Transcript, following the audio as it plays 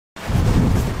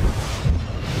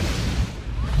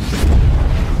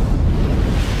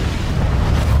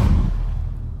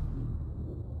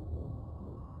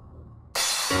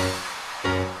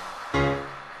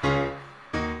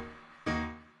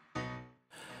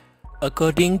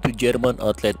According to German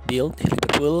outlet Bild,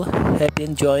 Liverpool have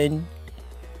been joined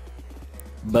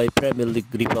by Premier League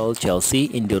rival Chelsea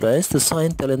in the race to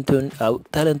sign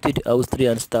talented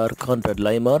Austrian star Konrad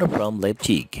Laimer from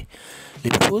Leipzig.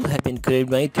 Liverpool have been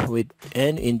credited with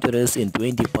an interest in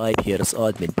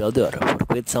 25-year-old midfielder for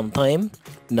quite some time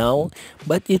now,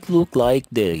 but it looks like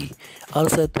they are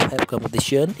set to have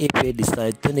competition if they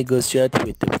decide to negotiate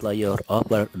with the player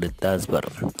over the transfer.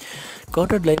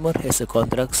 Konrad Laimer has a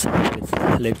contract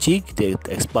with Leipzig that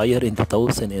expires in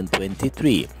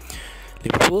 2023.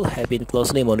 Liverpool have been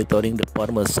closely monitoring the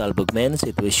former Salzburg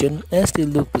situation as they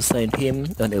look to sign him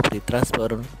on a free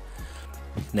transfer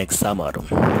next summer.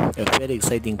 A very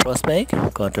exciting prospect,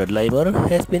 Konrad Laimer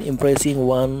has been impressing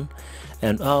one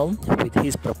and all with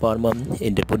his performance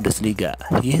in the Bundesliga.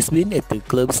 He has been at the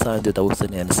club since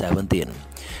 2017,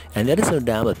 and there is no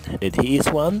doubt that he is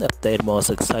one of their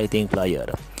most exciting players.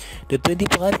 The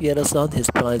 25-year-old has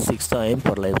played 6 times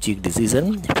for Leipzig this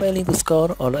season, failing to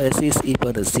score or assist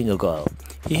even a single goal.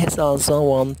 He has also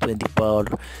won 24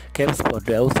 caps for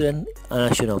the Austrian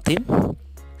national team,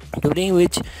 during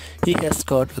which he has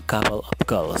scored a couple of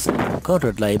goals.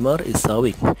 Konrad Laimer is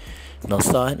showing no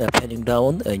sign of handing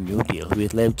down a new deal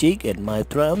with Leipzig and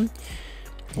might run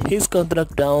his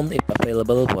contract down if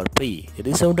available for free. It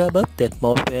is no doubt that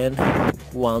more than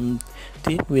one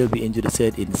team will be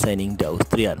interested in signing the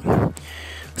Austrian.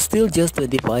 Still just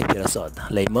 25 years old,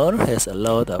 Laimer has a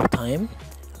lot of time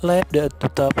left to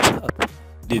top of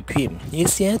the game. He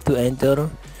is yet to enter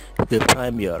the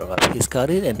prime year of his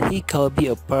career, and he could be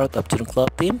a part of the club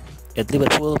team at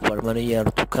Liverpool for many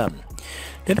years to come.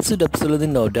 There is absolutely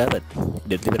no doubt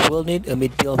that Liverpool need a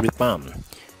midfield reform,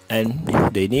 and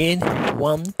they need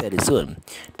one very soon.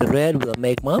 The Red will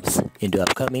make moves in the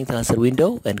upcoming transfer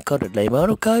window, and Konrad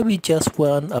Laimer could be just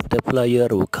one of the players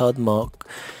who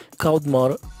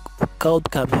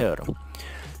could come here.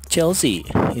 Chelsea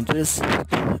interest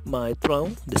might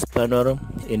throw the spanner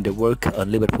in the work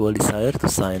on Liverpool's desire to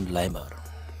sign Laimer.